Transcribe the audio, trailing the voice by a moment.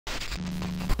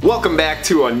Welcome back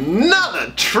to another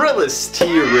Trillis T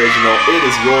original. It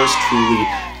is yours truly,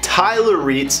 Tyler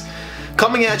Reitz,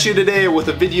 coming at you today with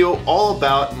a video all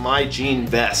about my jean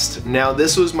vest. Now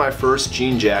this was my first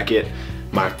jean jacket,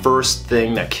 my first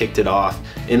thing that kicked it off,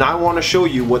 and I want to show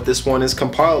you what this one is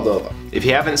compiled of. If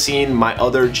you haven't seen my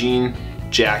other jean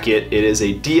jacket, it is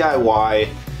a DIY,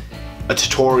 a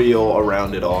tutorial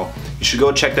around it all. You should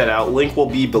go check that out, link will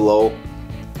be below.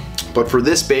 But for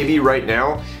this baby right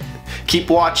now, keep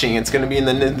watching, it's gonna be in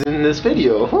this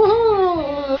video.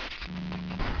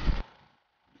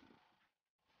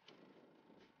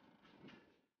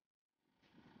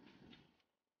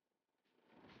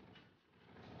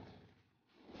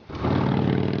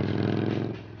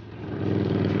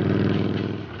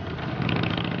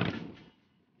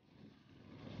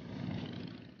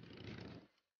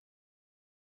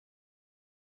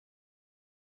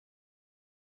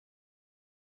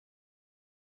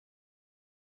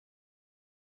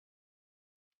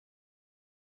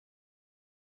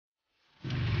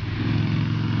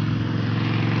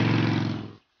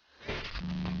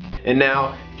 And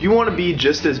now, if you want to be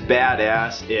just as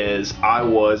badass as I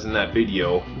was in that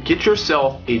video, get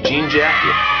yourself a jean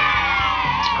jacket.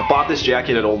 I bought this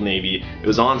jacket at Old Navy. It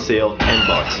was on sale, 10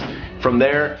 bucks. From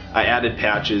there, I added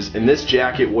patches, and this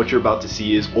jacket, what you're about to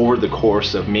see, is over the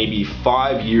course of maybe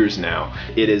 5 years now.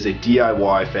 It is a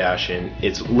DIY fashion.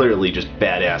 It's literally just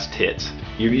badass tits.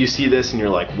 You see this and you're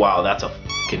like, wow, that's a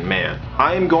fucking man.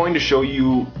 I am going to show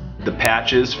you the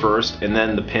patches first and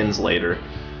then the pins later.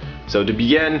 So to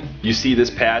begin, you see this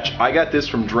patch. I got this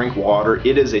from Drink Water.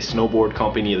 It is a snowboard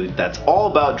company that's all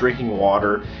about drinking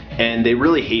water, and they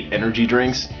really hate energy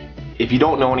drinks. If you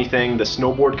don't know anything, the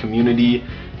snowboard community,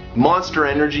 Monster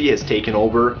Energy has taken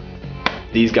over.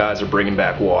 These guys are bringing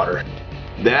back water.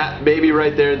 That baby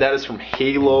right there, that is from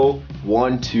Halo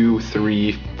 1, 2,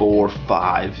 3, 4,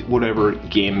 5, whatever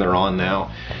game they're on now.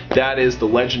 That is the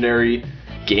legendary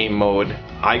game mode.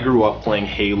 I grew up playing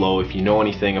Halo. If you know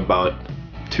anything about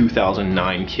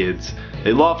 2009 kids,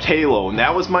 they loved Halo, and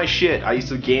that was my shit. I used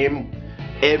to game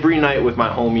every night with my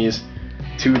homies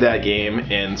to that game,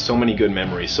 and so many good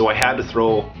memories. So I had to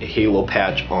throw a Halo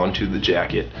patch onto the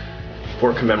jacket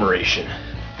for commemoration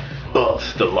of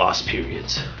the lost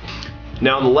periods.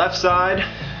 Now on the left side,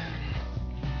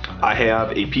 I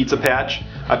have a pizza patch.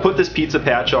 I put this pizza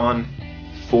patch on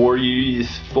 4 years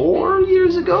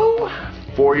ago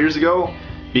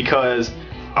because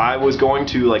I was going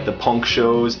to like the punk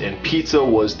shows and pizza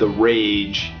was the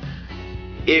rage.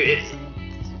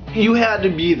 You had to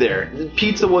be there.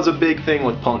 Pizza was a big thing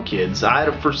with punk kids. I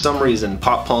had, for some reason,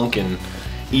 pop punk and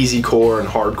easycore and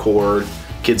hardcore.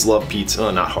 Kids love pizza.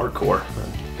 Oh, not hardcore.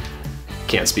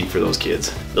 Can't speak for those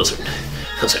kids. Those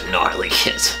are gnarly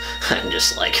kids. I'm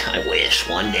just like, I wish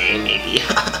one day maybe.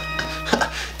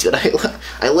 Dude,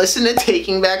 I listen to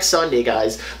Taking Back Sunday,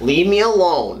 guys. Leave me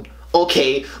alone.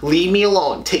 Okay, leave me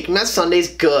alone. Taking Back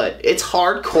Sunday's good. It's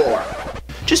hardcore.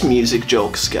 Just music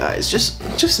jokes, guys. Just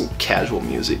some casual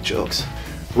music jokes.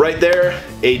 Right there,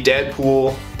 a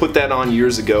Deadpool. Put that on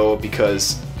years ago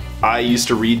because I used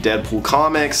to read Deadpool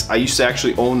comics. I used to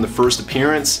actually own the first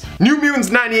appearance. New Mutants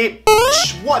 98.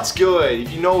 What's good?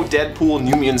 If you know Deadpool,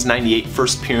 New Mutants 98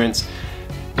 first appearance.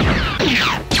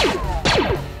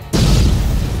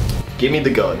 Give me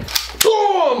the gun.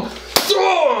 Boom!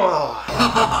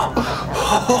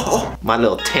 My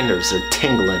little tenders are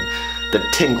tingling.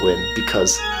 They're tingling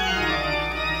because,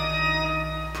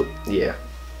 yeah.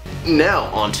 Now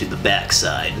onto the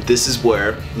backside. This is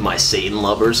where my Satan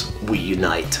lovers, we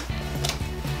unite.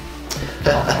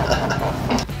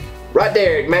 Right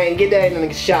there, man. Get that in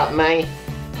the shop, man.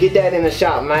 Get that in the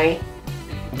shop, man.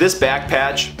 This back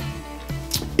patch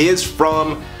is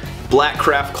from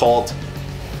Blackcraft called,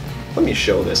 let me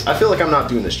show this. I feel like I'm not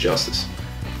doing this justice.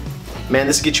 Man,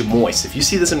 this will get you moist. If you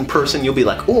see this in person, you'll be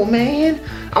like, oh man,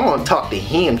 I want to talk to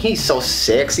him. He's so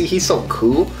sexy, he's so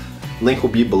cool. Link will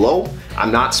be below. I'm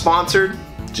not sponsored.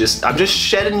 I'm just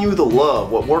shedding you the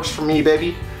love. What works for me,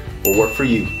 baby, will work for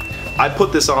you. I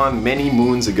put this on many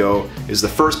moons ago. It was the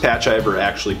first patch I ever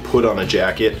actually put on a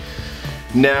jacket.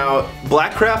 Now,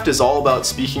 Blackcraft is all about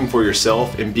speaking for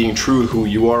yourself and being true to who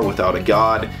you are without a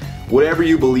god. Whatever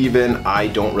you believe in, I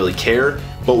don't really care.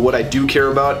 But what I do care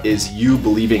about is you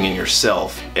believing in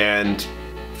yourself. And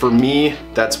for me,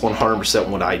 that's 100%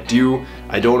 what I do.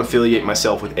 I don't affiliate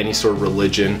myself with any sort of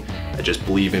religion. I just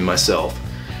believe in myself.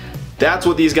 That's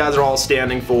what these guys are all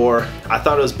standing for. I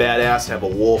thought it was badass to have a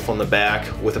wolf on the back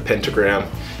with a pentagram.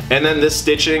 And then this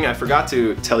stitching, I forgot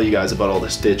to tell you guys about all the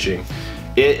stitching.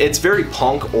 It's very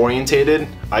punk orientated.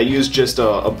 I used just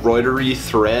a embroidery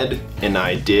thread and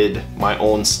I did my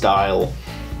own style.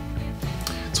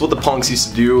 It's It's what the punks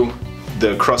used to do,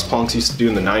 the crust punks used to do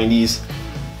in the 90s.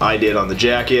 I did on the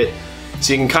jacket.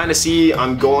 So you can kind of see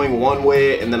I'm going one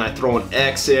way and then I throw an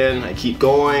X in, I keep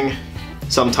going.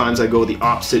 Sometimes I go the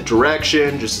opposite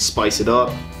direction just to spice it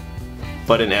up.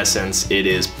 But in essence, it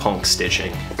is punk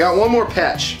stitching. Got one more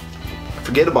patch.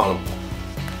 Forget about them.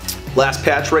 Last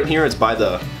patch right here is by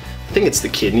the, I think it's the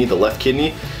kidney, the left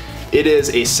kidney. It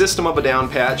is a System of a Down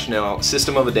patch. Now,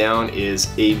 System of a Down is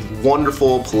a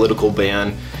wonderful political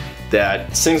band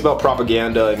that sings about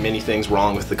propaganda and many things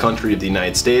wrong with the country of the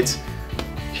United States.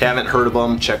 If you haven't heard of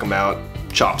them, check them out.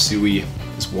 Chop Suey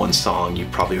is one song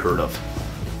you've probably heard of.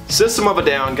 System of a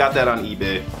Down, got that on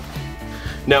eBay.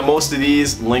 Now, most of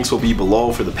these links will be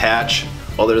below for the patch.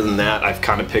 Other than that, I've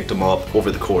kind of picked them up over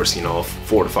the course, you know, of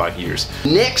 4 to 5 years.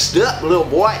 Next up, little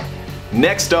boy.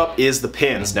 Next up is the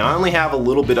pins. Now I only have a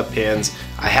little bit of pins.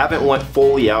 I haven't went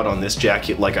fully out on this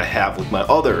jacket like I have with my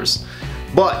others,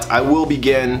 but I will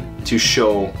begin to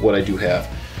show what I do have.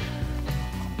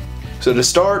 So to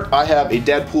start, I have a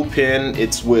Deadpool pin.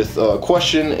 It's with a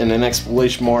question and an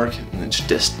exclamation mark, and it's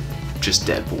just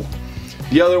Deadpool.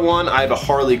 The other one, I have a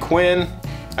Harley Quinn.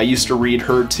 I used to read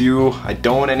her too. I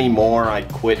don't anymore. I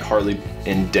quit Harley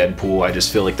and Deadpool. I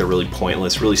just feel like they're really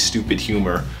pointless, really stupid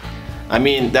humor. I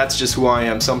mean, that's just who I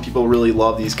am. Some people really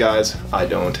love these guys. I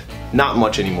don't. Not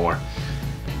much anymore.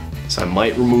 So I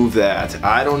might remove that.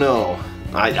 I don't know.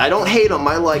 I don't hate them.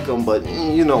 I like them, but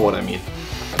you know what I mean.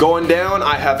 Going down,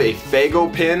 I have a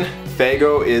Faygo pin.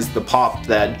 Faygo is the pop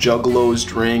that juggalos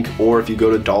drink, or if you go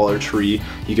to Dollar Tree,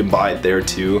 you can buy it there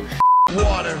too.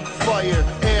 Water, fire,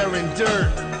 air, and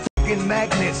dirt. F***ing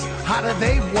magnets, how do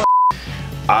they work?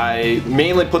 I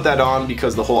mainly put that on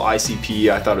because the whole ICP,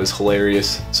 I thought it was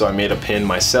hilarious, so I made a pin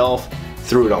myself,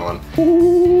 threw it on.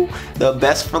 Ooh, the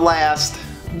best for last.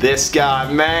 This guy,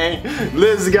 man.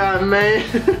 This guy,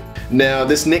 man. Now,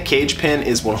 this Nick Cage pin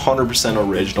is 100%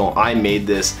 original. I made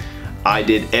this. I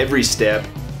did every step,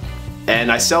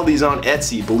 and I sell these on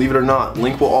Etsy, believe it or not.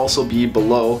 Link will also be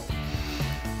below.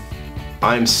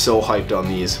 I'm so hyped on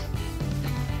these.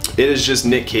 It is just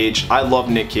Nick Cage. I love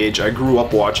Nick Cage. I grew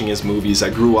up watching his movies. I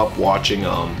grew up watching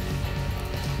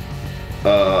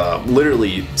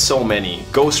literally so many.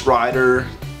 Ghost Rider,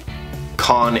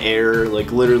 Con Air,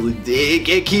 like literally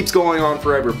it keeps going on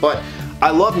forever. But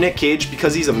I love Nick Cage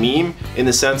because he's a meme in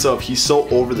the sense of he's so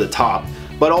over the top.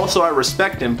 But also I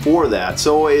respect him for that.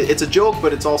 So it's a joke,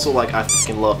 but it's also like I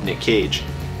fucking love Nick Cage.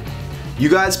 You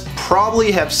guys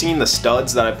probably have seen the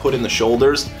studs that I put in the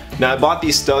shoulders. Now I bought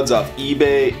these studs off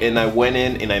eBay and I went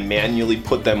in and I manually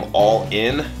put them all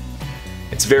in.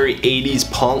 It's very 80s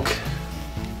punk.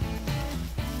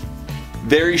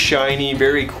 Very shiny,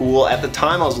 very cool. At the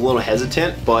time I was a little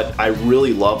hesitant, but I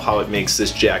really love how it makes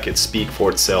this jacket speak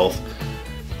for itself.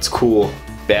 It's cool.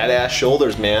 Badass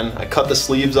shoulders, man. I cut the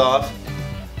sleeves off.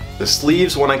 The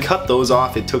sleeves, when I cut those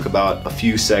off, it took about a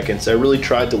few seconds. I really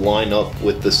tried to line up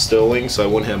with the sewing so I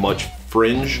wouldn't have much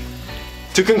fringe.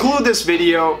 To conclude this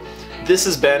video, this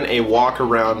has been a walk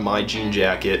around my jean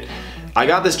jacket. I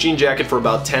got this jean jacket for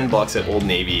about 10 bucks at Old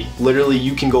Navy. Literally,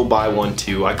 you can go buy one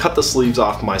too. I cut the sleeves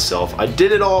off myself. I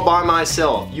did it all by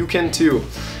myself. You can too.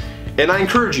 And I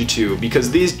encourage you to, because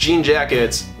these jean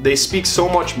jackets, they speak so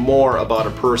much more about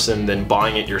a person than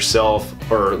buying it yourself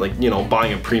or, like, you know,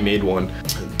 buying a pre-made one.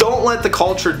 Don't let the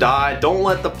culture die. Don't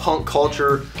let the punk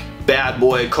culture, bad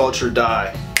boy culture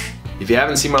die. If you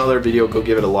haven't seen my other video, go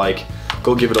give it a like.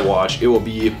 Go give it a watch. It will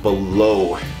be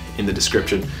below in the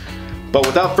description. But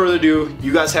without further ado,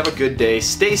 you guys have a good day.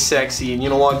 Stay sexy, and you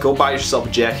know what? Go buy yourself a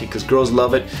jacket because girls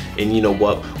love it. And you know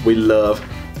what? We love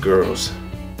girls.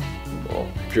 Well,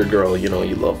 if you're a girl, you know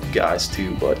you love guys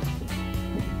too, but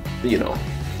you know.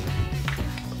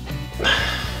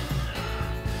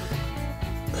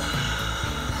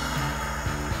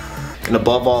 And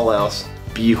above all else,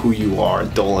 be who you are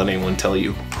and don't let anyone tell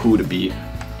you who to be.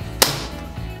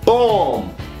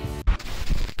 Boom!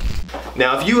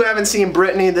 Now, if you haven't seen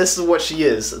Brittany, this is what she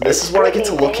is. This is what I get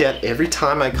to look at every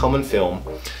time I come and film,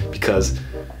 because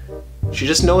she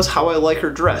just knows how I like her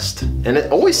dressed, and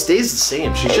it always stays the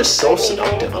same. She's just so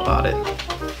seductive about it.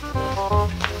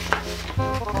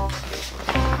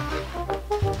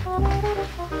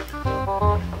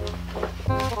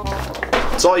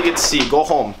 That's all you get to see. Go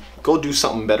home. Go do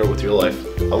something better with your life.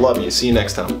 I love you. See you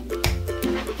next time.